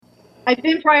I've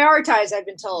been prioritized, I've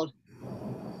been told.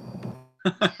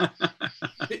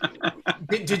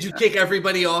 Did you kick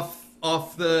everybody off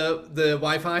the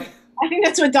Wi-Fi? I think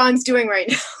that's what Don's doing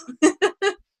right now.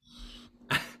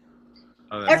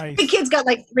 Every kid's got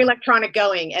like electronic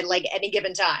going at like any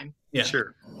given time. Yeah,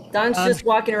 sure. Don's just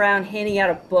walking around handing out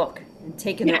a book and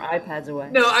taking their iPads away.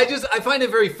 No, I find it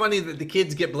very funny that the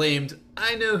kids get blamed.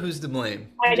 I know who's to blame.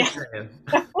 I know.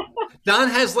 Don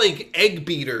has like egg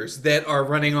beaters that are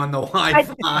running on the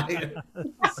Wi-Fi.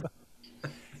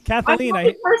 Kathleen, I'm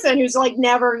the person who's like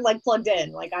never like plugged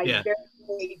in. Like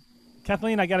barely...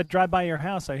 Kathleen, I got to drive by your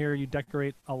house. I hear you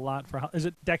decorate a lot for. Is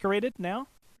it decorated now?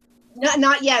 No,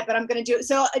 not yet, but I'm going to do it.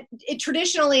 So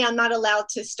traditionally, I'm not allowed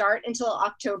to start until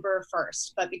October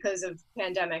 1st, but because of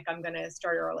pandemic, I'm going to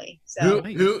start early. So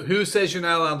who says you're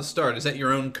not allowed to start? Is that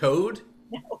your own code?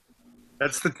 No.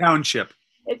 That's the township.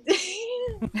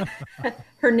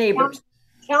 Her neighbors.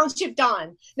 Township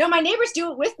Don. No, my neighbors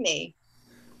do it with me.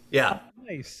 Yeah.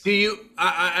 Nice. Do you?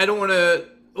 I don't want to.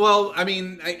 Well, I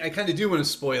mean, I kind of do want to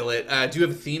spoil it. Do you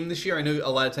have a theme this year? I know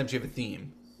a lot of times you have a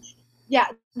theme. Yeah.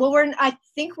 Well, I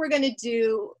think we're going to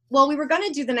do. Well, we were going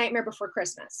to do The Nightmare Before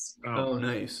Christmas. Oh,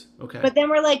 nice. Okay. But then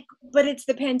we're like, but it's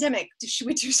the pandemic. Should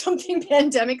we do something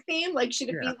pandemic themed? Like, should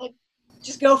it be like,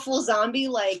 just go full zombie?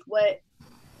 Like what?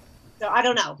 So I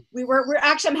don't know. We're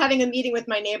actually, I'm having a meeting with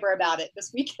my neighbor about it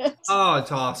this weekend. Oh,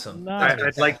 it's awesome. Nice.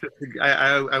 I'd like to.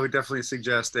 I would definitely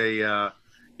suggest a.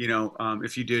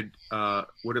 If you did,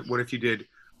 what if you did,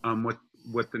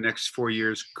 what the next 4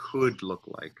 years could look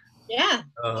like? Yeah.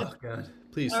 Oh God,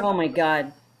 please. Oh my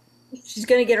God, she's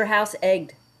gonna get her house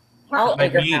egged. I'll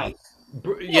egg her house.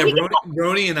 Yeah,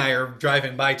 Roney and I are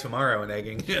driving by tomorrow and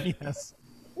egging. Yes.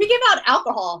 We give out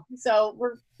alcohol, so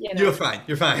we're. You're fine.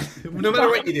 You're fine. No matter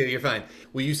what you do, you're fine.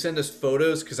 Will you send us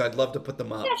photos? Because I'd love to put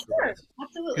them up. Yeah, sure.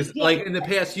 Absolutely. Because like in the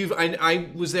past, I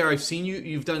was there. I've seen you.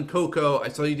 You've done Coco. I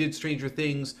saw you did Stranger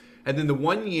Things, and then the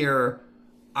one year,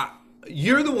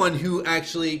 you're the one who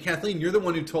actually, Kathleen. You're the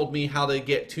one who told me how to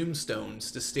get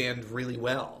tombstones to stand really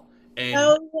well.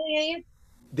 And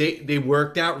they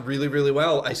worked out really, really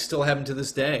well. I still have them to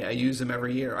this day. I use them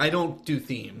every year. I don't do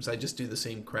themes. I just do the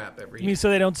same crap every year. You mean so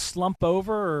they don't slump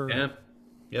over? Or? Yeah.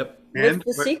 Yep.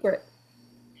 What's the secret?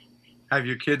 Have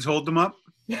your kids hold them up?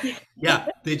 Yeah,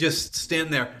 they just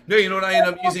stand there. No, you know what I end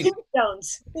up using?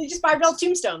 Tombstones. You just buy real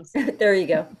tombstones. There you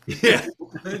go. Yeah,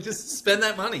 just spend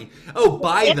that money. Oh,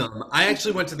 buy them. I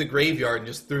actually went to the graveyard and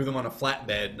just threw them on a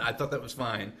flatbed. I thought that was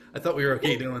fine. I thought we were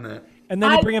okay doing that. And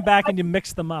then you bring them back and you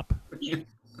mix them up.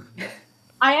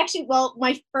 I actually,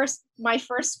 my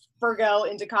first Virgo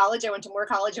into college, I went to Moore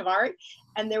College of Art,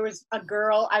 and there was a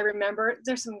girl, I remember,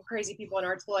 there's some crazy people in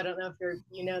art school, I don't know if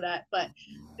you know that, but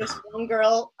this one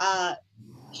girl,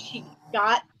 she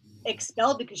got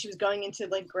expelled because she was going into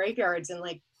like graveyards and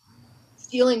like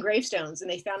stealing gravestones,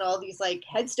 and they found all these like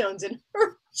headstones in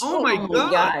her. Oh my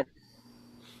God.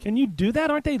 Can you do that?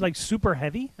 Aren't they like super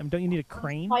heavy? I mean, don't you need a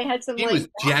crane? I had some He was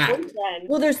jacked.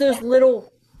 Well, there's those little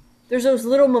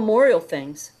memorial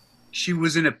things. She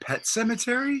was in a pet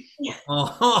cemetery?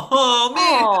 Oh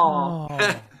man.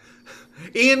 Oh.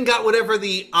 Ian got whatever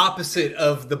the opposite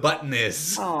of the button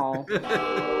is. Oh.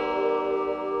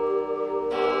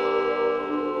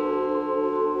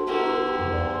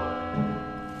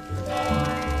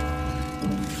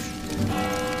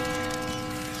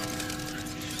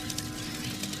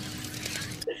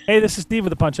 Hey, this is Steve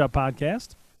with the Punch Up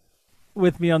Podcast.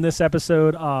 With me on this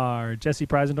episode are Jessie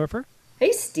Preisendorfer.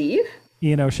 Hey, Steve.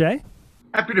 Eoin O'Shea.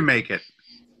 Happy to make it.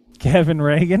 Kevin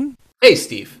Regan. Hey,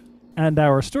 Steve. And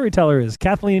our storyteller is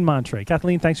Kathleen Montrey.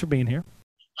 Kathleen, thanks for being here.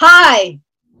 Hi.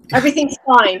 Everything's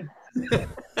fine.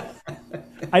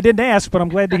 I didn't ask, but I'm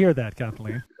glad to hear that,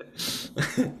 Kathleen.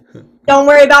 Don't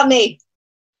worry about me.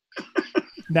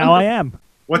 Now I am.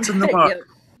 What's in the mug?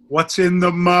 What's in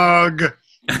the mug?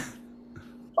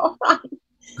 Hold on.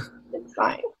 It's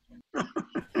fine.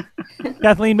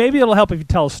 Kathleen, maybe it'll help if you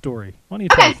tell a story. Why don't you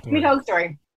tell a story? Let me tell a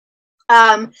story.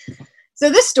 So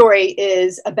this story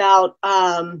is about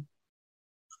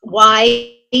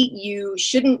why you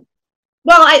shouldn't.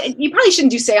 Well, you probably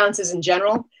shouldn't do seances in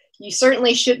general. You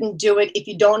certainly shouldn't do it if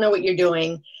you don't know what you're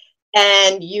doing,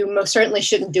 and you most certainly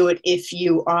shouldn't do it if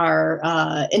you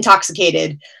are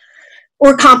intoxicated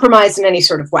or compromised in any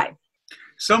sort of way.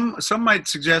 Some might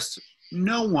suggest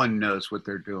no one knows what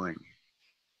they're doing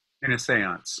in a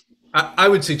seance. I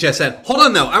would suggest that. Hold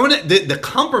on, though. I want to the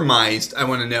compromised. I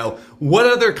want to know what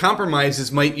other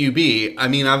compromises might you be. I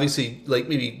mean, obviously, like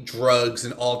maybe drugs,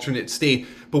 an alternate state.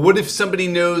 But what if somebody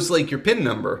knows like your PIN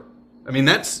number? I mean,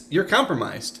 you're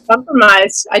compromised.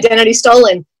 Compromised, identity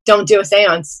stolen. Don't do a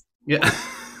seance. Yeah.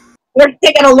 We're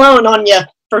taking a loan on you.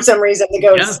 for some reason. The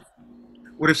ghost. Yeah.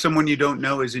 What if someone you don't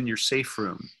know is in your safe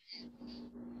room?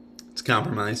 It's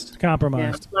compromised. It's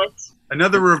compromised. Yeah.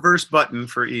 Another reverse button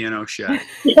for Eoin O'Shea.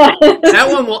 That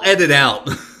one we'll edit out.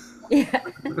 Yeah.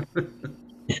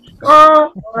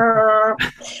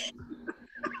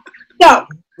 So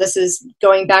this is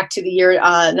going back to the year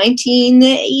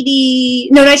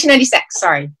 1996.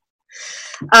 Sorry.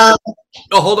 Oh,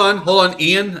 hold on,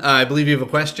 Ian. I believe you have a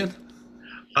question.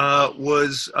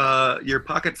 Was your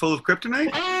pocket full of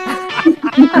kryptonite?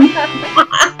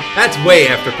 That's way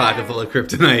after Pocket Full of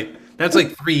Kryptonite. That's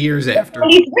like 3 years after.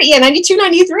 93, yeah, 92,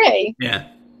 93. Yeah.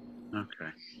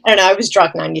 Okay. I don't know. I was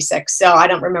drunk 96, so I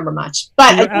don't remember much.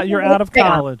 But You're out of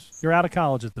college. You're out of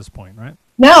college at this point, right?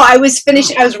 No, I was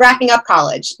wrapping up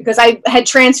college because I had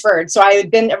transferred. So I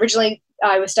had been originally,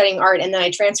 I was studying art, and then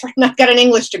I transferred and I've got an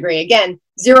English degree. Again,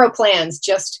 zero plans,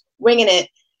 just winging it.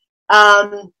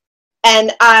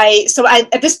 And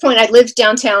at this point, I lived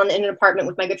downtown in an apartment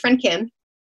with my good friend Kim.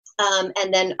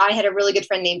 And then I had a really good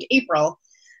friend named April,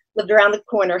 lived around the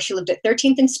corner. She lived at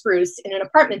 13th and Spruce in an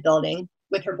apartment building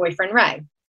with her boyfriend Ray.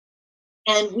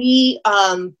 And we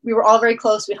were all very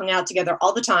close. We hung out together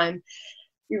all the time.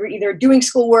 We were either doing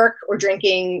schoolwork or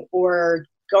drinking or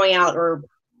going out or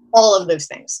all of those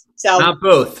things. So not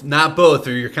both,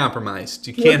 or you're compromised.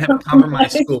 You can't have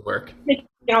compromised schoolwork.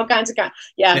 All kinds of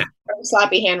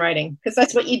sloppy handwriting, because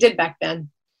that's what you did back then.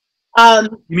 You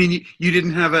mean you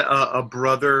didn't have a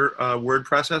brother word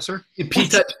processor?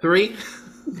 P-Touch 3?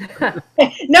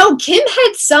 No, Kim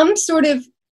had some sort of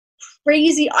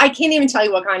crazy, I can't even tell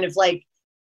you what kind of like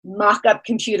mock-up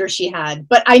computer she had,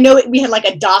 but I know we had like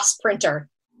a DOS printer.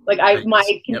 Like my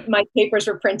papers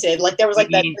were printed. Like there was like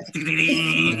that.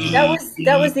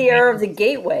 That was the era of the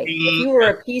gateway. If you were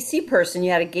a PC person,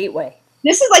 you had a gateway.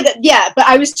 This is like but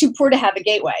I was too poor to have a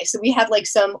gateway, so we had like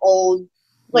some old.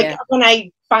 When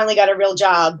I finally got a real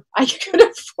job, I could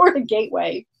afford a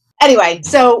gateway. Anyway,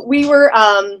 so we were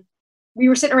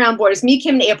sitting around bored. It was me,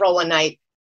 Kim, and April one night.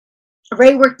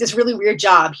 Ray worked this really weird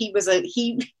job. He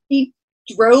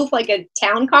drove like a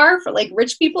town car for like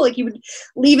rich people. Like he would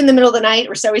leave in the middle of the night,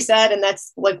 or so he said, and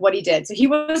that's like what he did. So he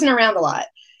wasn't around a lot.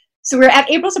 So we were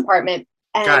at April's apartment.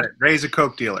 And got it. Ray's a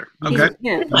coke dealer. Okay.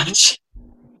 Yeah.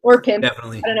 Or pimp.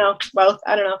 Definitely. I don't know. Both.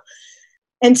 I don't know.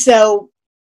 And so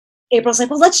April's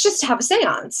like, well, let's just have a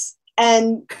seance.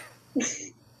 And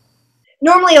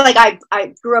normally, like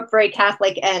I grew up very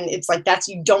Catholic, and it's like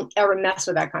you don't ever mess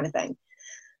with that kind of thing.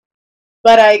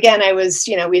 But again, I was,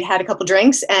 we'd had a couple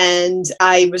drinks, and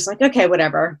I was like, okay,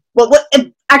 whatever. Well,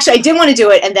 actually, I didn't want to do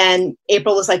it. And then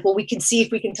April was like, well, we can see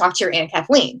if we can talk to your Aunt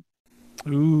Kathleen.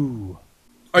 Ooh.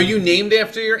 Are you named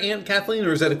after your Aunt Kathleen,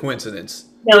 or is that a coincidence?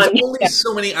 No, There's only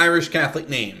so many Irish Catholic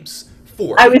names.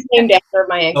 4. I was named after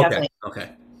my Aunt Kathleen. Okay.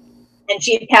 And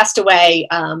she had passed away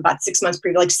about 6 months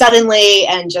previous, like suddenly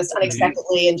and just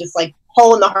unexpectedly, and just like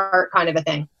hole in the heart kind of a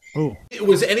thing. Ooh.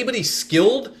 Was anybody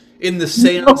skilled in the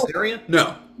seance area?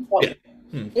 No. Yeah.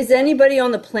 Is anybody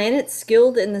on the planet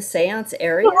skilled in the seance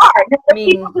area? There are. There are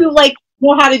people who like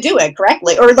know how to do it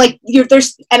correctly, or like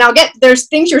there's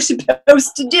things you're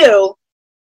supposed to do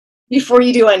before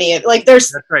you do any of it. Like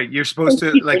that's right. You're supposed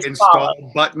to like install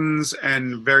buttons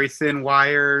and very thin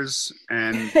wires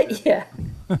and yeah.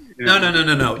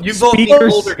 No. You've all been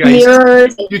older guys.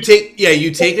 You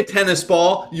take a tennis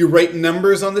ball, you write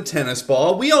numbers on the tennis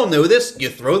ball. We all know this. You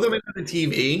throw them into the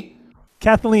TV.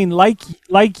 Kathleen,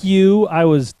 like you, I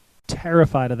was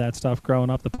terrified of that stuff growing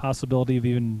up. The possibility of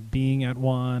even being at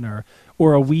one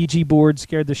or a Ouija board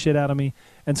scared the shit out of me.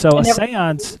 And so a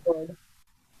seance.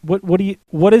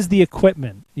 What is the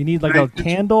equipment? You need like a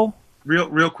candle?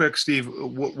 Real quick, Steve.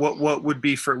 What would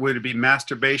it be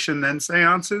masturbation then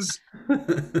seances?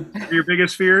 Your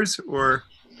biggest fears, or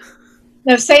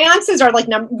no? Seances are like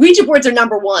Ouija boards are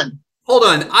number one. Hold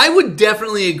on, I would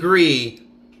definitely agree.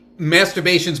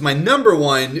 Masturbation's my number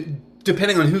one,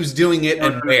 depending on who's doing it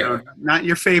and where. No, not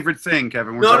your favorite thing,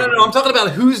 Kevin. No. I'm talking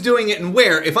about who's doing it and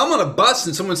where. If I'm on a bus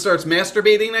and someone starts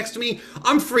masturbating next to me,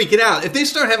 I'm freaking out. If they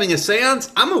start having a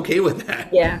seance, I'm okay with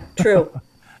that. Yeah, true.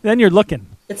 Then you're looking.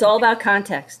 It's all about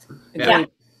context. Yeah.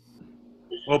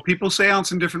 Well, people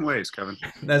seance in different ways, Kevin.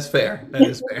 That's fair. That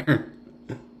is fair.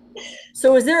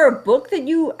 So is there a book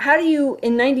that how do you,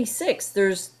 in 96,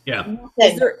 there's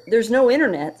no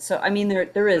internet. So, I mean,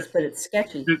 there is, but it's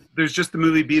sketchy. There's just the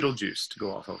movie Beetlejuice to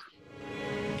go off of.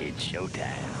 It's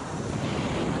showtime.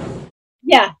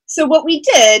 Yeah. So what we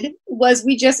did was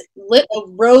we just lit a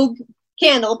rogue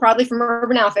candle, probably from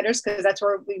Urban Outfitters, because that's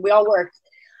where we all worked.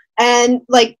 And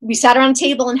like we sat around a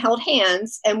table and held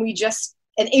hands, and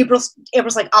April's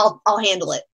like, I'll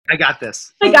handle it. I got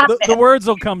this. I got this. The words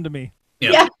will come to me.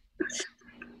 Yeah.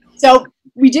 So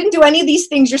we didn't do any of these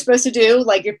things you're supposed to do.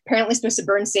 Like, you're apparently supposed to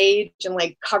burn sage and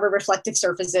like cover reflective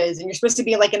surfaces, and you're supposed to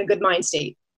be like in a good mind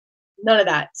state. None of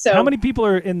that. So how many people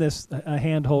are in this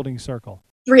hand holding circle?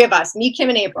 3 of us, me, Kim,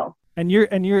 and April. And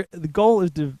the goal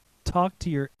is to talk to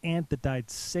your aunt that died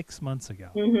 6 months ago.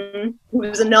 Mm-hmm. Who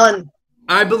was a nun.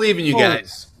 I believe in you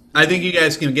guys. I think you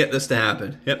guys can get this to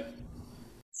happen. Yep.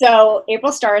 So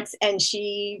April starts, and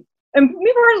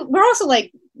we're also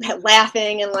like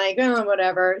laughing and like, oh,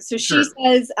 whatever. So she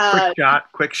says,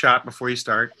 quick shot before you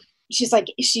start. She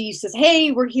says,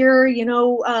 hey, we're here, we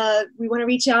want to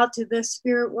reach out to the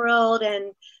spirit world,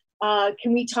 and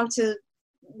can we talk to,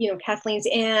 Kathleen's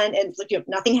aunt? And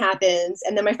nothing happens.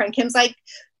 And then my friend Kim's like,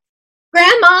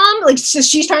 grandmom, like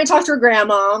she's trying to talk to her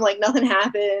grandmom, like nothing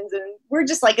happens, and we're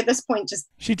just like at this point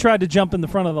she tried to jump in the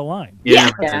front of the line.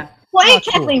 Yeah. Well, Aunt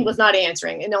Kathleen was not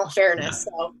answering, in all fairness.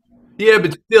 So yeah,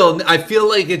 but still, I feel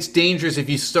like it's dangerous if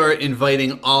you start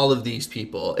inviting all of these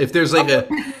people. If there's like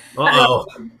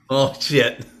oh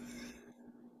shit.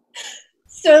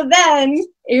 So then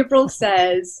April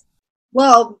says,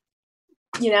 well,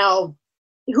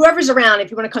 whoever's around,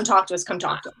 if you want to come talk to us, come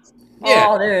talk to us. Yeah.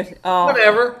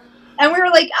 Whatever. And we were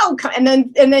like, oh, and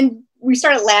then we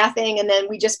started laughing, and then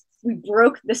we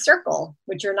broke the circle,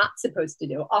 which you're not supposed to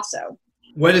do also.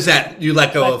 What is that? You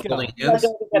let go of holding hands?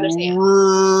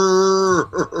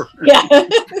 Yeah.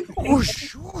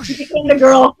 She became the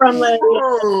girl from the...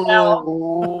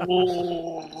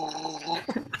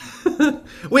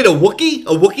 Wait, a Wookiee?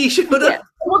 A Wookiee showed up? Yeah,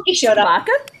 a Wookiee showed up.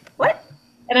 What?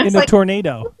 And I was in a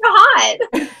tornado. So hot.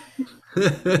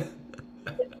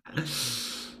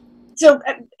 So,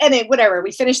 anyway, whatever.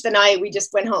 We finished the night. We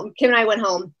just went home. Kim and I went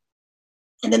home.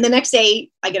 And then the next day,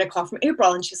 I get a call from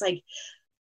April, and she's like,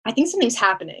 I think something's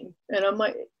happening. And I'm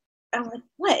like,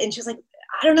 what? And she's like,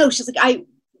 I don't know. She's like,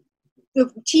 the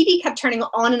TV kept turning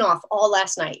on and off all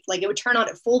last night. Like, it would turn on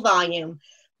at full volume.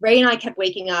 Ray and I kept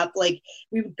waking up. Like,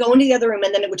 we would go into the other room,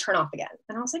 and then it would turn off again.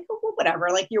 And I was like, oh, well, whatever.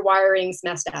 Like, your wiring's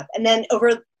messed up. And then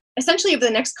essentially over the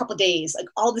next couple of days, like,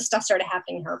 all this stuff started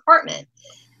happening in her apartment.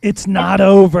 It's not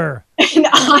over. And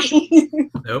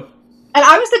Nope. And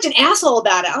I was such an asshole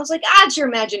about it. I was like, it's your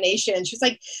imagination. She's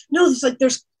like, no,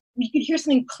 you could hear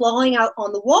something clawing out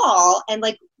on the wall and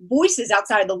like voices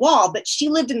outside of the wall. But they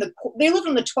lived on the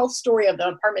 12th story of the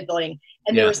apartment building,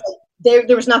 and there was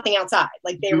there was nothing outside.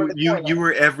 Like you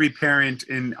were every parent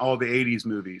in all the 80s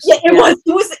movies. Yeah, it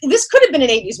was. This could have been an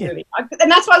 80s movie,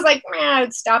 and that's why I was like,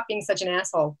 I'd stop being such an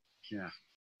asshole. Yeah.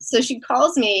 So she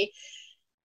calls me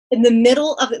in the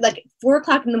middle of like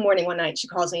 4:00 in the morning one night. She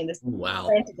calls me, and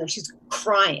frantically, she's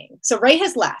crying. So Ray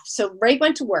has left. So Ray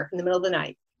went to work in the middle of the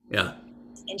night. Yeah.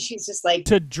 And she's just like,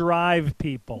 to drive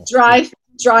people to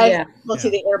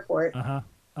the airport.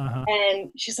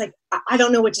 And she's like, I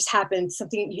don't know what just happened.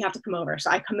 Something, you have to come over. So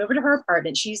I come over to her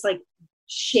apartment. She's like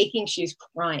shaking. She's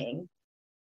crying.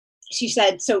 She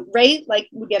said, so Ray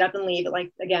would get up and leave at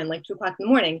 2:00 in the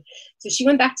morning. So she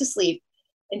went back to sleep,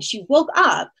 and she woke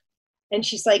up, and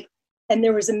she's like, and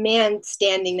there was a man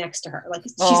standing next to her. Like,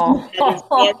 she's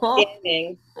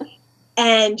standing.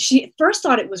 And she at first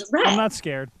thought it was Ray. I'm not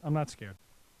scared.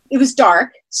 It was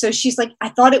dark, so she's like, I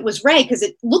thought it was Ray because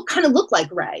it kind of looked like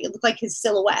Ray. It looked like his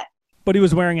silhouette. But he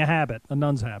was wearing a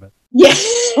nun's habit. Yeah.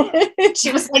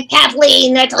 She was like,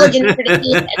 Kathleen, I told you never to do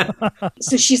it.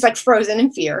 So she's like frozen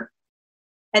in fear.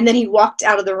 And then he walked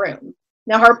out of the room.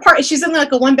 Now she's in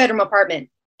like a 1-bedroom apartment.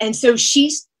 And so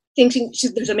she's thinking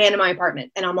there's a man in my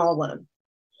apartment and I'm all alone.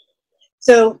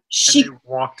 So she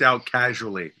walked out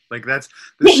casually. Like, that's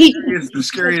the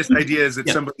scariest idea, is that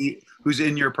somebody who's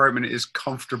in your apartment is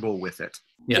comfortable with it.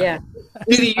 Yeah.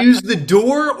 Did he use the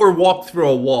door or walk through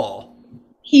a wall?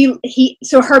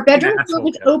 So her bedroom door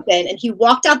was open, and he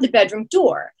walked out the bedroom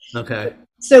door. Okay.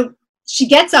 So she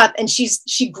gets up, and she's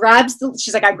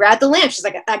like, I grabbed the lamp. She's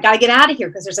like, I gotta get out of here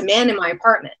because there's a man in my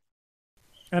apartment.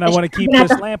 And I want to keep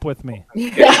this lamp with me.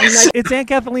 Yes. It's Aunt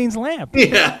Kathleen's lamp.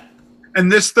 Yeah. And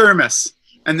this thermos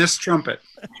and this trumpet.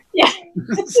 Yeah.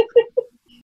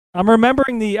 I'm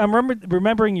remembering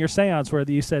your seance where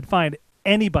you said, find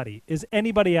anybody. Is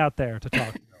anybody out there to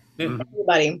talk to?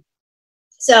 Anybody.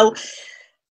 So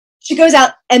she goes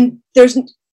out, and there's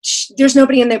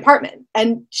nobody in the apartment.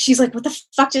 And she's like, what the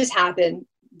fuck just happened?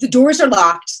 The doors are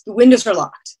locked. The windows are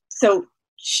locked. So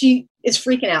she is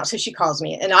freaking out. So she calls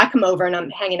me, and I come over, and I'm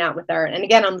hanging out with her. And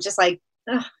again, I'm just like,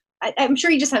 I'm sure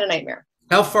you just had a nightmare.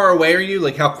 How far away are you?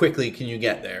 Like, how quickly can you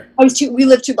get there? We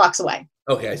live 2 blocks away.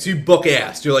 Okay, so you book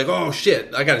assed. You're like, oh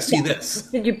shit, I got to see this.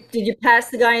 Did you pass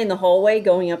the guy in the hallway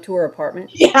going up to her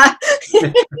apartment? Yeah.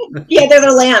 Yeah, they're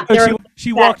the lamp.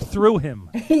 She walked through him.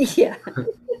 Yeah.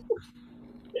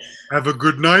 Have a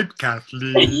good night,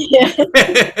 Kathleen. Yeah.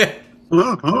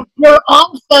 Uh-huh. Your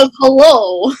aunt says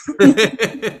hello.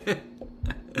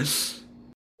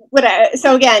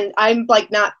 So again, I'm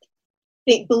like not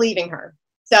believing her.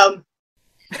 So,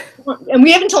 and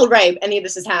we haven't told Ray any of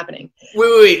this is happening.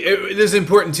 Wait. This is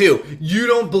important too. You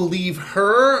don't believe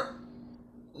her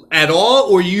at all,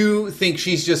 or you think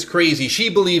she's just crazy? She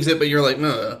believes it, but you're like,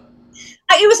 no.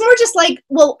 It was more just like,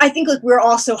 well, I think like we're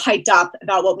all so hyped up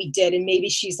about what we did, and maybe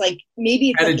she's like,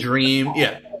 maybe it's Had like a dream,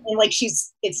 yeah, and like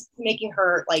it's making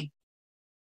her like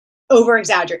over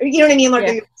exaggerate. You know what I mean? Like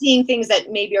you're seeing things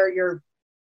that maybe are your,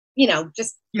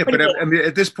 just But I mean,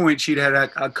 at this point, she'd had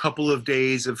a couple of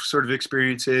days of sort of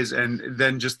experiences, and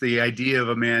then just the idea of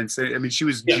a man saying, I mean, she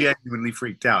was genuinely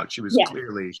freaked out. She was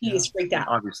clearly, she's freaked out,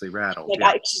 obviously rattled.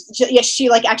 Like she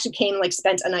like actually came and like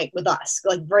spent a night with us.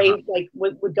 Like Ray like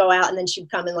would go out and then she'd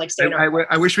come and like stay.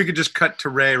 I wish we could just cut to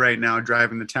Ray right now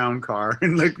driving the town car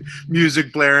and like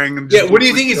music blaring. And what do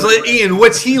you think he's Ian?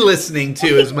 What's he listening to?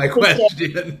 Is my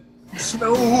question.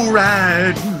 Slow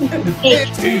ride.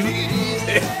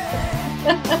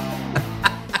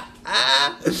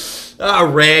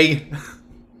 Ray.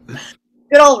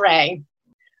 Good old Ray.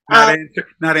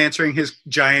 Not answering his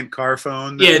giant car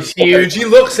phone. Yeah, it's huge. He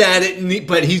looks at it,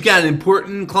 but he's got an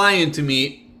important client to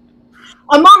meet.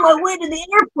 I'm on my way to the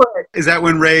airport. Is that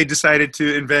when Ray decided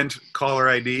to invent caller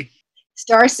ID?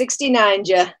 Star 69,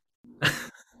 ja. All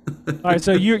right,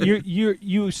 so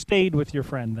you stayed with your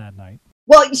friend that night.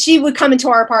 Well, she would come into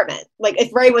our apartment, like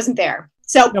if Ray wasn't there.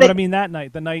 So, no, but I mean that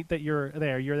night, the night that you're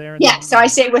there. Yeah, so I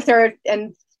stayed with her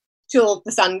until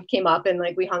the sun came up, and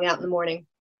like we hung out in the morning.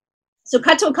 So,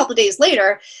 cut to a couple of days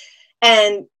later,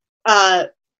 and I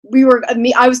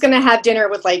was going to have dinner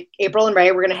with like April and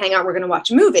Ray. We're going to hang out. We're going to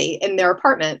watch a movie in their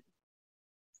apartment.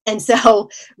 And so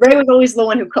Ray was always the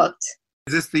one who cooked.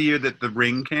 Is this the year that The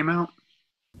Ring came out?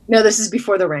 No, this is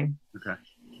before The Ring. Okay.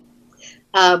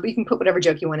 But you can put whatever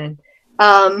joke you want in.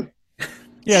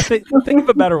 Yeah, think of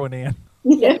a better one, Ian.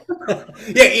 Yeah.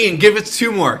 Yeah, Ian, give us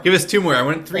two more. I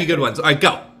want 3 good ones. All right,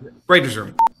 go. Writer's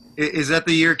room. Is that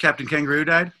the year Captain Kangaroo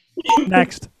died?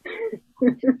 Next.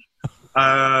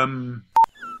 Kangaroo.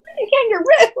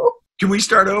 Can we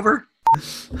start over?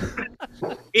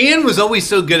 Ian was always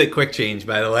so good at quick change,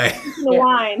 by the way. The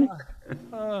line.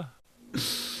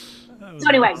 So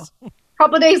anyway, a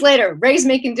couple of days later, Ray's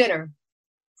making dinner,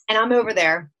 and I'm over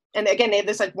there. And again, they have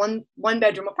this like one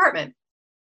bedroom apartment.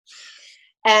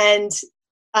 And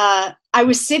I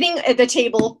was sitting at the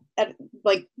table at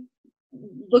like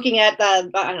looking at I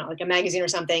don't know, like a magazine or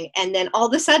something. And then all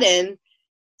of a sudden,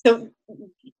 so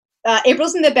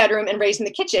April's in the bedroom and Ray's in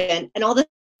the kitchen. And all of a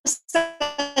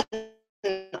sudden.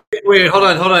 Wait, hold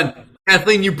on.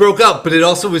 Kathleen, you broke up, but it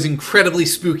also was incredibly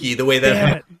spooky the way that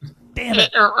happened. Damn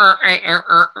it. All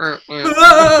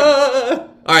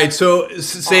right, so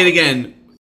say it again.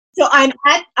 So I'm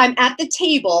at the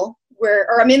table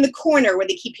or I'm in the corner where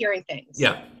they keep hearing things.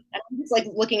 Yeah. And I'm just like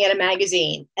looking at a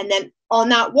magazine, and then on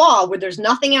that wall where there's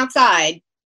nothing outside,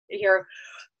 you hear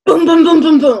boom, boom, boom,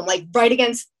 boom, boom, like right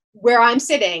against where I'm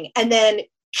sitting, and then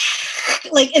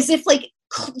like as if like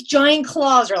giant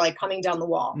claws are like coming down the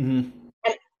wall. Mm-hmm.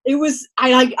 And it was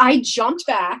I jumped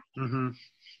back. Mm-hmm.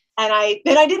 And I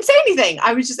didn't say anything.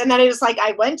 I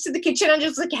went to the kitchen and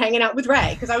just like hanging out with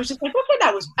Ray because I was just like, okay,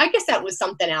 I guess that was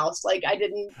something else. Like I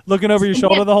didn't looking over your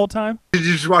shoulder the whole time. Did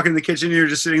you just walk in the kitchen? And you were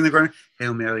just sitting in the corner.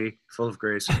 Hail Mary, full of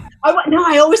grace. No,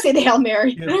 I always say the Hail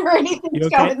Mary. Whenever anything's you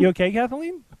okay? going. You okay,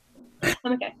 Kathleen?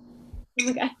 I'm okay.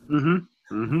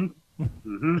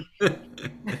 Mm-hmm.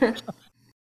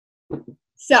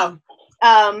 So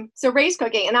Ray's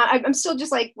cooking, and I'm still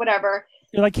just like whatever.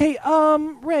 You're like, hey,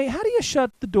 Ray, how do you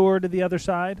shut the door to the other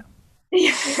side?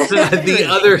 The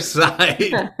other side.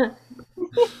 Did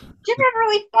you ever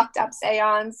really fucked up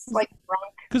seance, like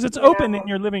drunk? Because it's open in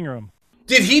your living room.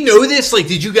 Did he know this? Like,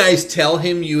 did you guys tell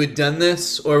him you had done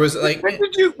this, or was it like?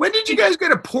 When did you guys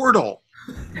get a portal?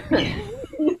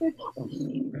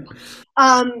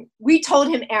 We told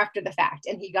him after the fact,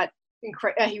 and he got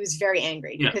he was very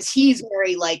angry because he's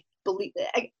very like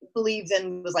believes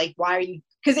and was like, why are you?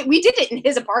 Because we did it in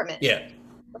his apartment. Yeah.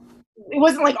 It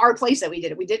wasn't like our place that we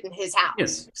did it. We did it in his house.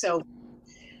 Yes. So.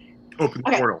 Open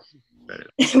the portal.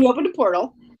 We opened a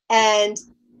portal, and.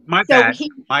 My bad.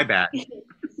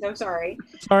 No, sorry.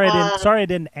 Sorry, I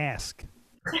didn't ask.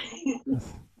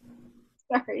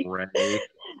 Sorry. Ray.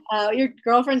 Your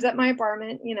girlfriend's at my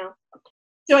apartment, you know.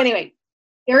 So anyway,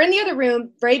 they're in the other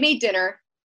room. Ray made dinner.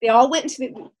 They all went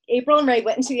April and Ray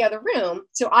went into the other room.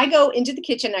 So I go into the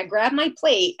kitchen, I grab my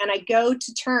plate, and I go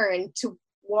to turn to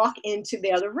walk into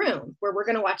the other room where we're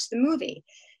going to watch the movie.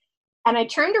 And I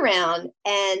turned around,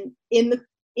 and in the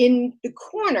in the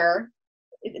corner,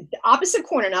 the opposite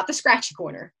corner, not the scratchy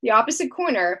corner, the opposite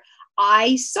corner,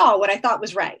 I saw what I thought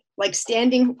was Ray, like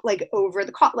standing like over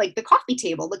the coffee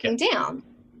table, looking down.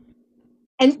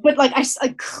 But like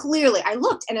I clearly I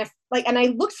looked and I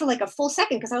looked for like a full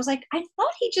second because I was like, I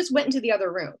thought he just went into the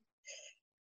other room.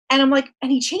 And I'm like,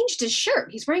 and he changed his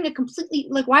shirt. He's wearing a completely,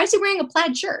 like, why is he wearing a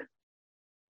plaid shirt?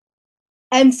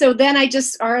 And so then I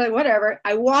just, all right, whatever.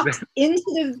 I walked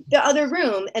into the other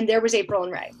room and there was April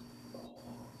and Ray.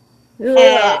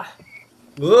 Ugh.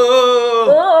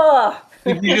 Whoa! Ugh.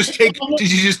 Did you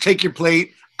just take your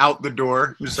plate out the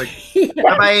door? Just like,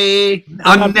 bye.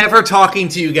 I'm never talking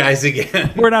to you guys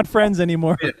again. We're not friends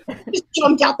anymore. Just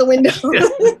jumped out the window.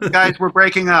 Guys, we're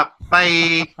breaking up.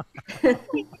 Bye.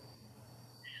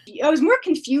 I was more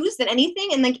confused than anything.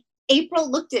 And like April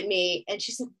looked at me and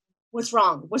she said, what's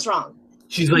wrong? What's wrong?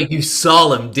 She's like, you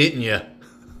saw him, didn't you?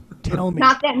 Tell me.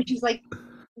 Not then. She's like,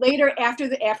 later after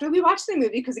we watched the movie,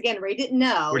 because again, Ray didn't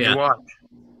know. What'd you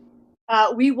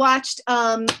watch? We watched,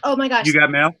 oh my gosh. You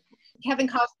got mail? Kevin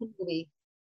Costner movie.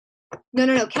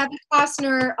 No. Kevin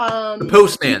Costner. The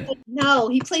Postman. No,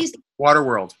 he plays.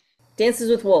 Waterworld. Dances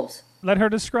with Wolves. Let her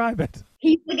describe it.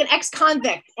 He's like an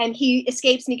ex-convict, and he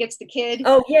escapes and he gets the kid.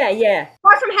 Oh yeah.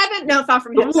 Far from Heaven? No, Far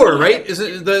from The Heaven. War, right? Is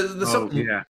it the Oh, something?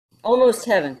 yeah. Almost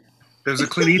Heaven. There's a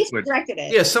Clint Eastwood. Directed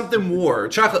it. Yeah, something War.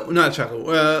 Not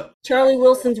chocolate. Charlie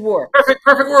Wilson's War. Perfect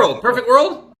World. Perfect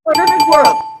World. Perfect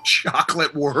World.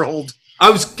 Chocolate World. I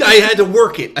had to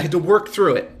work it. I had to work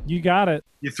through it. You got it.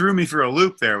 You threw me for a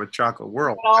loop there with Chocolate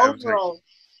World. All world.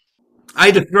 I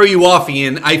had to throw you off,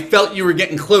 Ian. I felt you were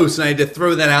getting close, and I had to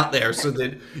throw that out there so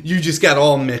that you just got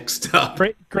all mixed up.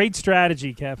 Great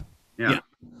strategy, Kev. Yeah.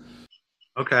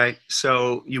 Okay,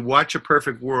 so you watch A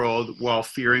Perfect World while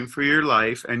fearing for your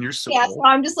life and your soul. Yeah, so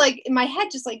I'm just like, in my head,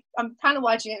 just like, I'm kind of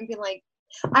watching it and being like,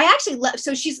 I actually left.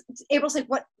 So April's like,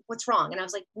 what's wrong? And I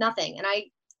was like, nothing. And I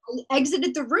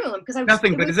exited the room because I was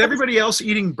Nothing, but is everybody else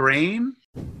eating brain?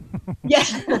 Yeah.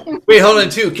 Wait, hold on,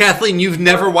 too. Kathleen, you've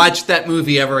never watched that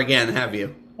movie ever again, have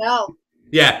you? No.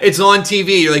 Yeah, it's on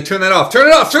TV. You're like, turn that off. Turn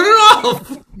it off. Turn it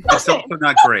off. It's also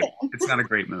not great. It's not a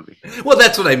great movie. Well,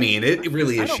 that's what I mean. It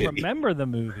really is I don't shitty. remember the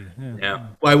movie. Yeah.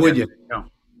 Why would you? No.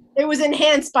 It was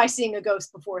enhanced by seeing a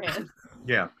ghost beforehand.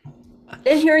 Yeah.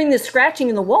 And hearing the scratching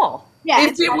in the wall. Yeah.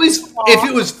 If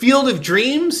it was Field of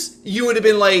Dreams, you would have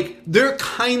been like, they're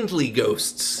kindly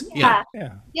ghosts. Yeah.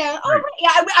 Yeah. Oh, right.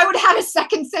 Yeah. I would have had a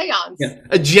second seance. Yeah.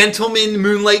 A gentleman,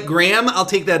 Moonlight Graham, I'll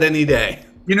take that any day.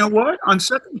 You know what? On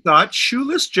second thought,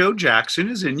 Shoeless Joe Jackson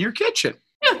is in your kitchen.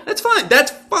 Yeah, that's fine. That's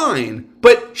fine.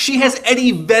 But she has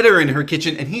Eddie Vedder in her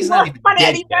kitchen, and he's not even dead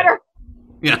Eddie yet. Vedder.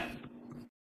 Yeah.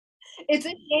 It's a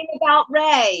shame about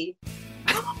Ray.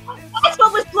 That's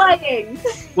what was playing.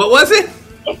 What was it?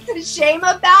 It's a shame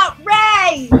about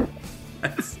Ray.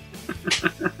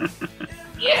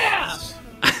 Yeah.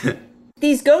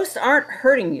 These ghosts aren't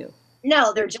hurting you.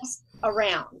 No, they're just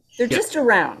around. They're just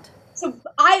around. So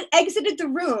I exited the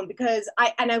room because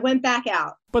I went back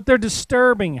out. But they're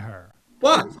disturbing her.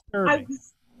 What? I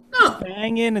was, No.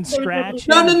 Banging and scratching.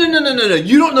 No.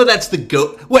 You don't know that's the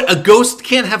ghost. What, a ghost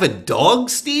can't have a dog,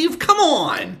 Steve? Come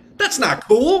on. That's not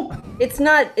cool. It's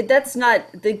not, that's not,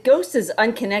 the ghost is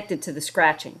unconnected to the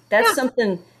scratching. That's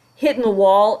something hitting the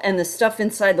wall and the stuff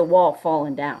inside the wall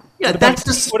falling down. Yeah, that's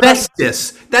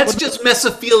asbestos. That's just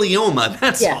mesothelioma.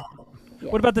 That's all.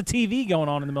 What about the TV going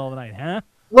on in the middle of the night, huh?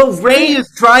 Well, Ray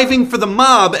is driving for the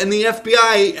mob, and the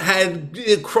FBI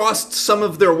had crossed some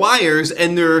of their wires,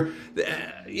 and they're,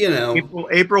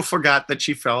 April forgot that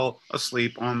she fell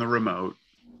asleep on the remote.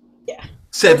 yeah.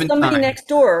 7 Somebody times. next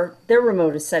door, their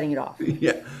remote is setting it off.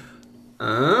 Yeah.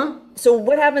 So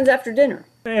what happens after dinner?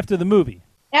 After the movie.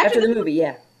 After the movie,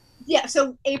 yeah. Yeah,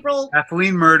 so April,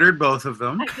 Kathleen murdered both of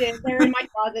them. I did. They're in my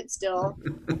closet still.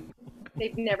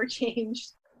 They've never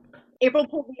changed. April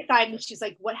pulled me aside and she's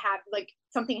like, what happened? Like,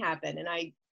 something happened. And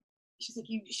she's like,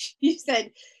 you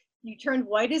said you turned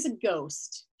white as a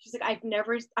ghost. She's like,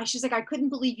 she's like, I couldn't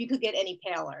believe you could get any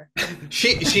paler.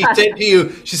 She said to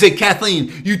you, she said,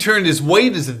 Kathleen, you turned as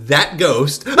white as that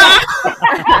ghost.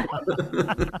 That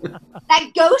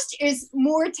ghost is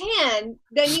more tan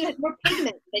than you have, more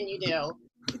pigment than you do.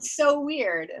 It's so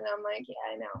weird. And I'm like, yeah,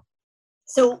 I know.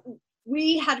 So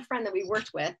we had a friend that we worked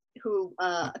with who,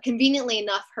 conveniently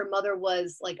enough, her mother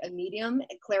was like a medium,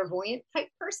 a clairvoyant type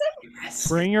person. Yes.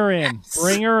 Bring her in.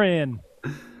 Bring her in.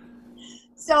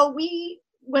 So we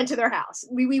went to their house.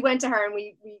 We went to her and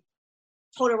we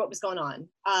told her what was going on.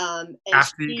 And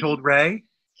After you told Ray?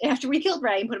 After we killed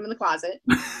Ray and put him in the closet.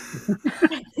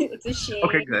 It's a shame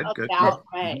about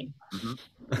Ray.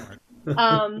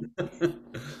 Mm-hmm.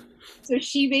 So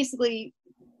she basically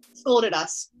scolded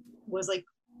us. Was like,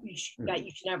 you should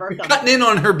never have done Cutting that. in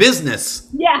on her business.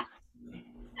 Yeah.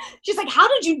 She's like, how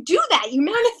did you do that? You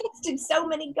manifested so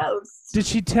many ghosts. Did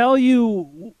she tell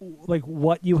you like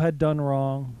what you had done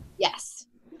wrong? Yes.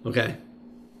 Okay.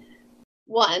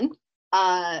 One,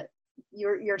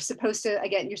 you're supposed to,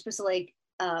 again, you're supposed to like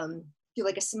do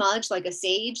like a smudge, like a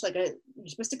sage, you're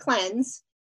supposed to cleanse.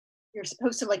 You're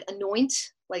supposed to like anoint,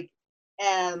 like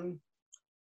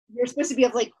you're supposed to be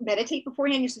able to like meditate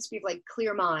beforehand. You're supposed to be like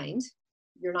clear mind.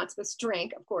 You're not supposed to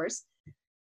drink, of course.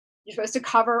 You're supposed to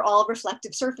cover all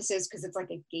reflective surfaces because it's like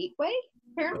a gateway,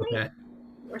 apparently,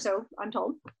 or so I'm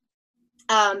told.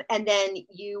 And then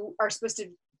you are supposed to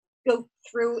go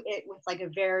through it with like a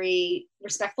very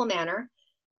respectful manner.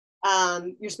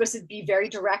 You're supposed to be very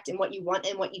direct in what you want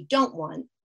and what you don't want.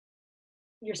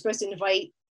 You're supposed to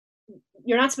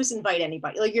you're not supposed to invite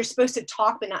anybody. Like you're supposed to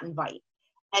talk but not invite.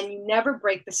 And you never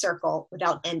break the circle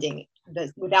without ending,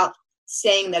 without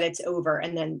saying that it's over,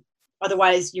 and then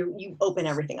otherwise you open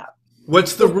everything up.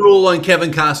 What's the rule on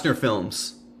Kevin Costner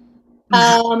films?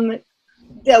 The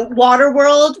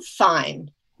Waterworld, fine.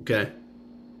 Okay.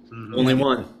 Only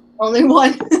one. Only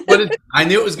one. I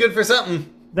knew it was good for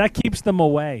something. That keeps them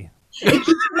away. It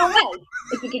keeps them away.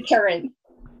 If you get Karen.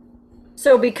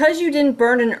 So because you didn't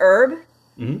burn an herb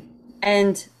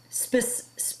and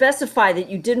specify that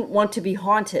you didn't want to be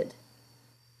haunted,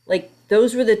 like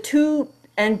those were the two,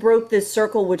 and broke this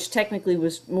circle, which technically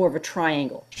was more of a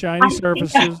triangle. Shiny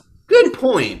surfaces. Good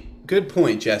point. Good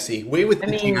point, Jessie. Way with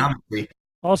the geometry.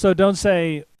 Also, don't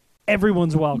say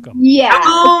everyone's welcome. Yeah.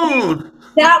 Oh!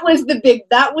 That was the big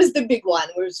one.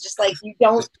 Where it was just like, you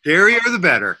don't. The scarier the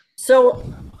better. So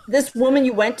this woman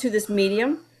you went to, this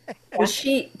medium, does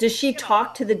she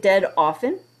talk to the dead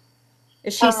often?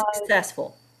 Is she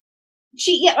successful?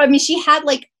 She had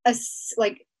like a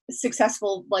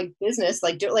successful like business,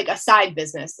 like a side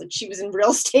business. Like she was in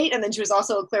real estate, and then she was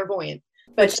also a clairvoyant.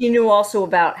 But she knew also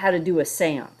about how to do a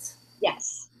seance.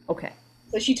 Yes. Okay.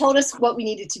 So she told us what we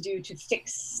needed to do to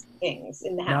fix things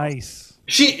in the house.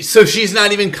 Nice. So she's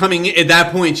not even coming in at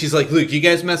that point. She's like, look, you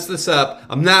guys messed this up.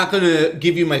 I'm not going to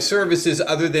give you my services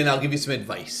other than I'll give you some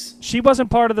advice. She wasn't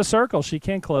part of the circle. She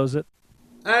can't close it.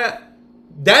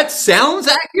 That sounds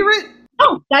accurate.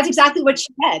 Oh, that's exactly what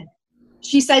she said.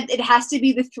 She said it has to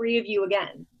be the three of you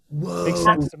again. Whoa. Makes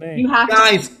sense to me. You have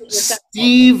Guys, to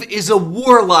Steve is a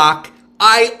warlock.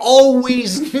 I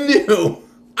always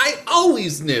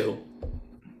knew.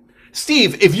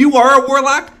 Steve, if you are a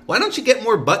warlock, why don't you get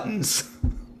more buttons?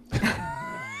 I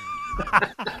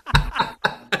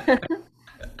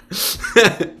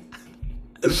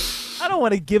don't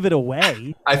want to give it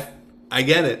away. I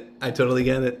get it. I totally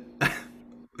get it.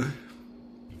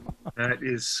 That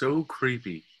is so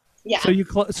creepy. Yeah.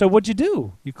 So what'd you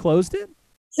do? You closed it?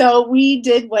 So we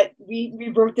did what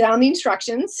we wrote down the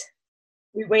instructions.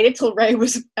 We waited till Ray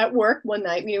was at work one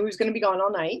night. We knew he was going to be gone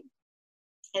all night.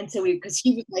 And so because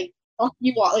he was like, oh,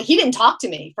 he didn't talk to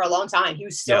me for a long time. He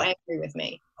was so angry with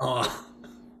me. Oh.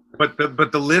 But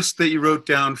the list that you wrote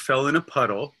down fell in a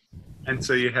puddle, and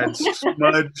so you had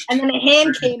smudge. And then a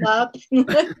hand came up, and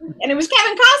it was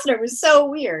Kevin Costner. It was so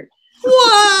weird.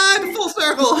 What? Full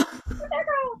circle.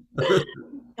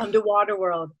 Come to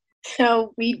Waterworld.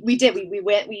 So we did. We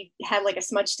went. We had like a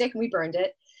smudge stick, and we burned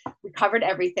it. We covered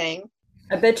everything.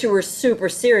 I bet you were super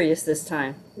serious this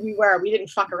time. We were. We didn't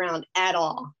fuck around at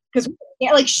all because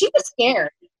like she was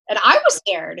scared, and I was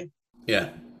scared. Yeah.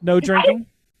 No drinking?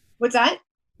 What's that?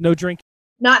 No drinking?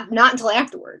 Not until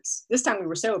afterwards. This time we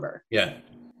were sober. Yeah.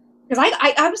 Because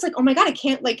I was like, oh my God, I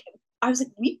can't like. I was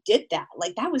like, we did that.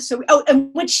 Like that was so. Oh,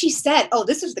 and what she said. Oh,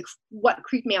 this was what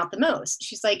creeped me out the most.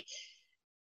 She's like,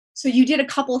 so you did a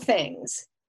couple things.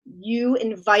 You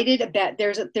invited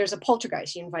there's a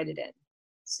poltergeist you invited in.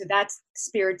 So that's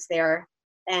spirits there,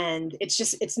 and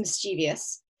it's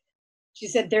mischievous. She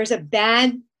said there's a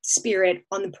bad spirit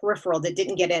on the peripheral that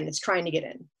didn't get in. It's trying to get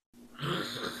in.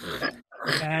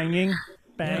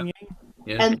 Banging.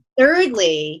 Yeah. And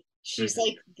thirdly, she's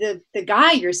like the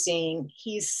guy you're seeing.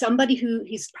 He's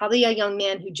probably a young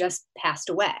man who just passed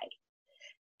away,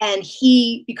 and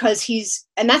he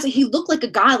looked like a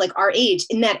guy like our age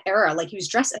in that era. Like he was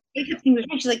dressed.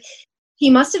 She's like, he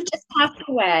must have just passed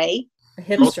away. A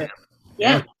hipster.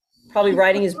 Yeah. Probably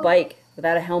riding his bike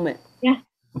without a helmet. Yeah.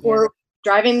 Or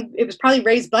driving. It was probably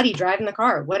Ray's buddy driving the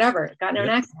car. Whatever. Got in an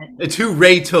accident. It's who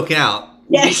Ray took out.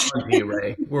 Yes. We're on to you,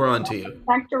 Ray. We're on to you.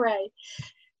 Back to Ray.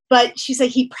 But she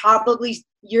said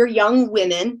you're young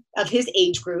women of his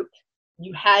age group.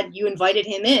 You invited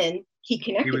him in. He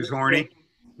connected. He was horny.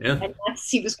 Yeah. And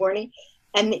he was horny.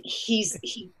 And he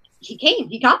came.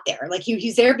 He got there. Like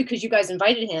he's there because you guys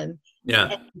invited him. Yeah.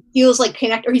 And he feels like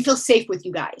he feels safe with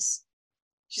you guys.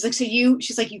 She's like,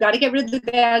 she's like, you got to get rid of the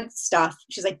bad stuff.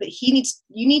 She's like, but you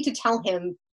need to tell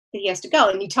him that he has to go.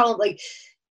 And you tell him, like,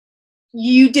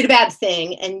 you did a bad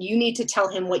thing and you need to tell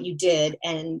him what you did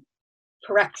and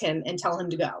correct him and tell him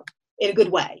to go in a good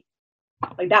way.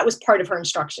 Like, that was part of her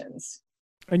instructions.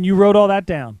 And you wrote all that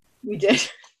down? We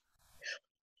did.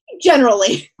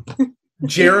 Generally.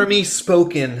 Jeremy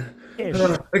spoken. Ish.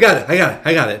 I got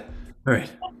it. All right.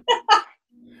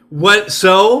 What?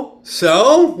 So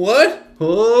what?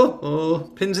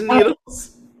 Oh, pins and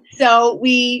needles. So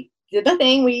we did the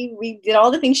thing. We did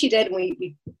all the things she did,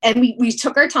 and we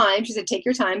took our time. She said, "Take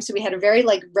your time." So we had a very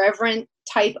like reverent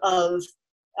type of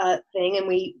thing, and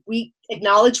we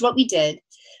acknowledged what we did.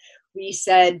 We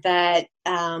said that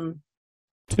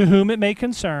to whom it may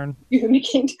concern,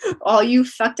 all you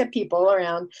fucked up people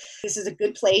around, this is a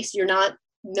good place.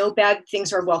 No bad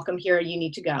things are welcome here. You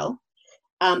need to go.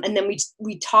 And then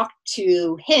we talked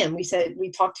to him.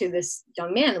 We talked to this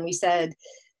young man, and we said,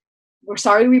 "We're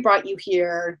sorry we brought you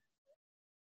here.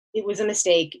 It was a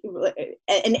mistake."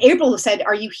 And April said,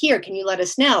 "Are you here? Can you let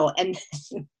us know?" And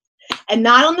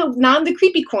not on the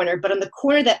creepy corner, but on the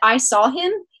corner that I saw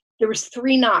him, there was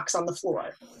 3 knocks on the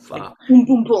floor. Like, boom,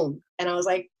 boom, boom. And I was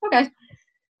like, okay.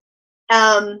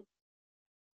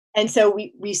 And so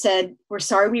we said, "We're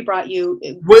sorry we brought you."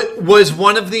 What was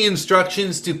one of the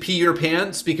instructions to pee your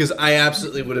pants? Because I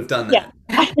absolutely would have done that.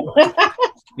 Yeah.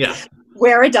 Yeah.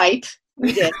 Wear a diaper.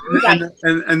 We did.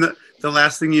 And the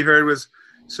last thing you heard was,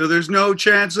 "So there's no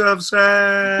chance of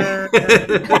sex."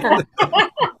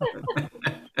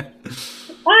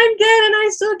 I'm dead and I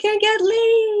still can't get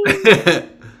laid.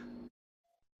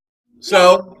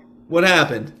 So what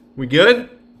happened? We good?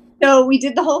 So we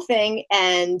did the whole thing,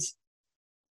 and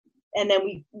then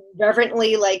we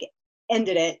reverently like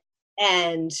ended it,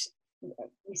 and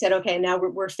we said, okay, now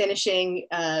we're finishing,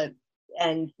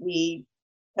 and we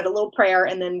had a little prayer,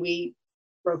 and then we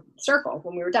broke the circle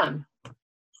when we were done.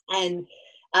 And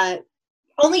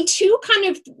only two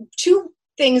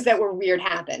things that were weird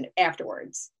happened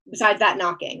afterwards, besides that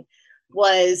knocking.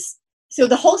 So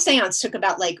the whole seance took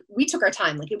about, like, we took our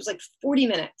time, like it was like 40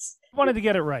 minutes. I wanted to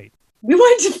get it right. We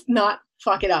wanted to not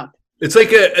fuck it up. It's like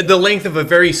the length of a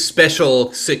very special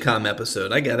sitcom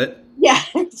episode. I get it. Yeah,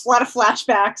 it's a lot of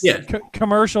flashbacks. Yeah.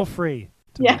 Commercial free.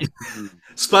 Yeah.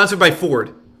 Sponsored by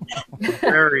Ford.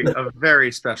 A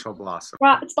very special blossom.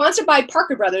 Well, sponsored by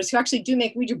Parker Brothers, who actually do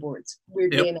make Ouija boards,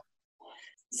 weirdly Yep. enough.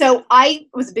 So I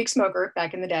was a big smoker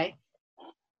back in the day,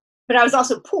 but I was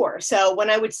also poor. So when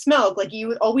I would smoke, like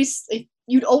you'd always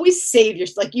save your,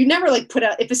 like you never like put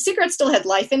out, if a cigarette still had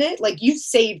life in it, like you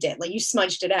saved it, like you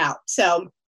smudged it out. So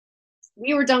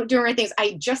we were doing our things.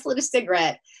 I just lit a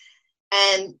cigarette,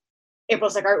 and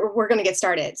April's like, all right, we're going to get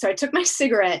started. So I took my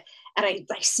cigarette and I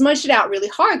like smudged it out really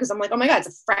hard, because I'm like, oh my God, it's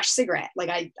a fresh cigarette. Like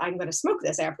I'm going to smoke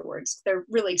this afterwards. They're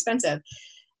really expensive.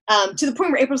 To the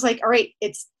point where April's like, all right,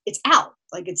 it's out,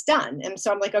 like it's done. And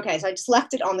so I'm like, okay. So I just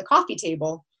left it on the coffee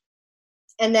table.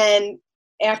 And then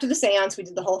after the seance, we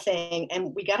did the whole thing,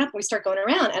 and we got up and we start going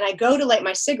around, and I go to light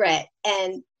my cigarette,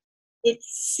 and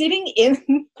it's sitting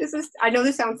in, I know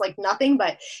this sounds like nothing,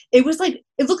 but it was like,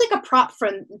 it looked like a prop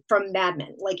from Mad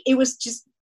Men. Like it was just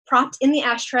propped in the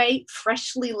ashtray,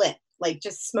 freshly lit, like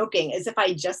just smoking as if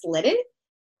I just lit it,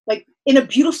 like in a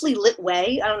beautifully lit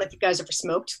way. I don't know if you guys ever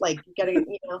smoked, like you gotta,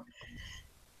 you know.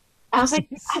 I was like,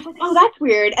 oh, that's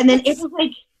weird. And then April's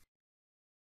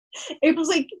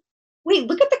like, wait,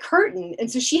 look at the curtain.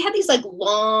 And so she had these like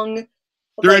long,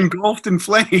 They're like, engulfed in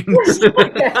flames.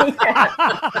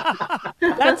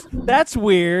 That's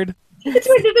weird. it's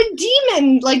like there's a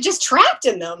demon like just trapped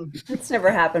in them. That's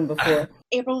never happened before.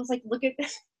 April was like,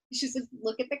 she said,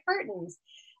 look at the curtains.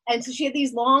 And so she had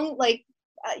these long, like,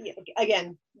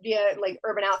 again, via like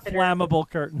Urban Outfitters. Flammable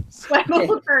curtains.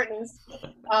 Flammable curtains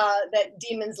that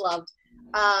demons loved.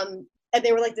 And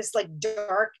they were like this like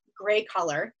dark gray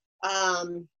color.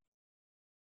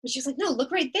 But she's like, no,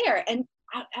 look right there. And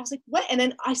I was like, what? And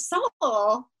then I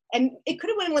saw, and it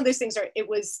could have been one of those things where it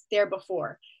was there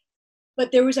before,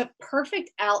 but there was a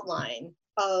perfect outline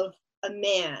of a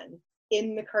man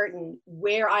in the curtain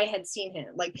where I had seen him,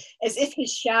 like as if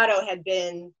his shadow had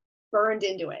been burned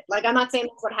into it. Like, I'm not saying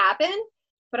that's what happened,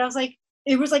 but I was like,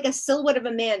 it was like a silhouette of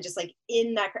a man just like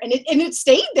in that, and it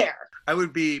stayed there. I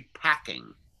would be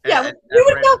packing. Yeah, like, we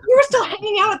were still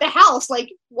hanging out at the house,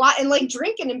 like, and like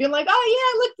drinking and being like,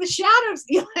 oh yeah, look, the shadows.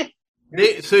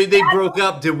 So they broke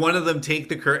up. Did one of them take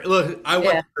the curtain? Look, I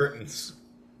want the curtains.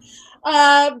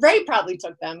 Ray probably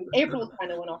took them. April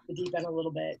kind of went off the deep end a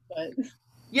little bit, but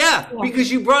yeah,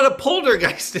 because you brought a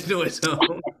poltergeist into his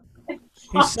home.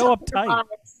 He's so uptight.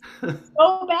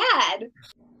 So bad.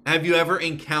 Have you ever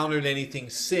encountered anything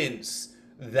since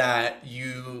that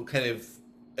you kind of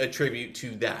attribute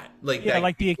to that? Like Yeah, that,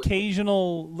 like the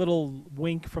occasional little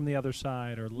wink from the other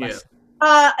side or less.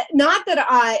 Not that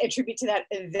I attribute to that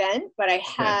event, but I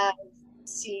have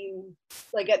seen,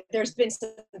 like, there's been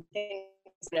some things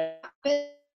that happen.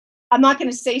 I'm not going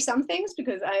to say some things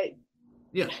because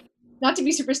not to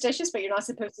be superstitious, but you're not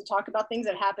supposed to talk about things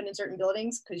that happen in certain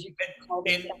buildings because you can call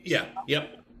them.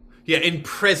 In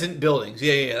present buildings.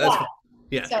 Yeah.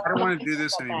 So, I don't want to do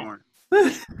this anymore.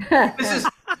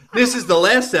 This is the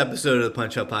last episode of the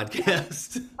Punch Up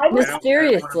Podcast.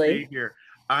 Mysteriously,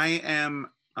 I am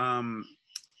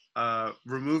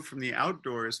removed from the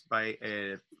outdoors by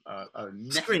a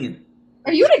screen.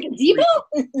 Are you in a gazebo?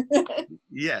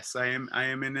 Yes, I am. I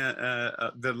am in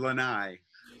the lanai.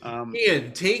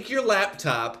 Ian, take your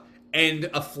laptop and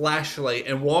a flashlight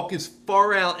and walk as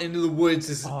far out into the woods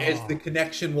as the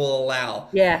connection will allow.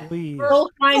 Yeah, please. For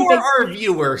our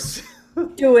viewers.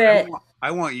 Do it.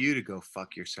 I want you to go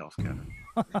fuck yourself, Kevin.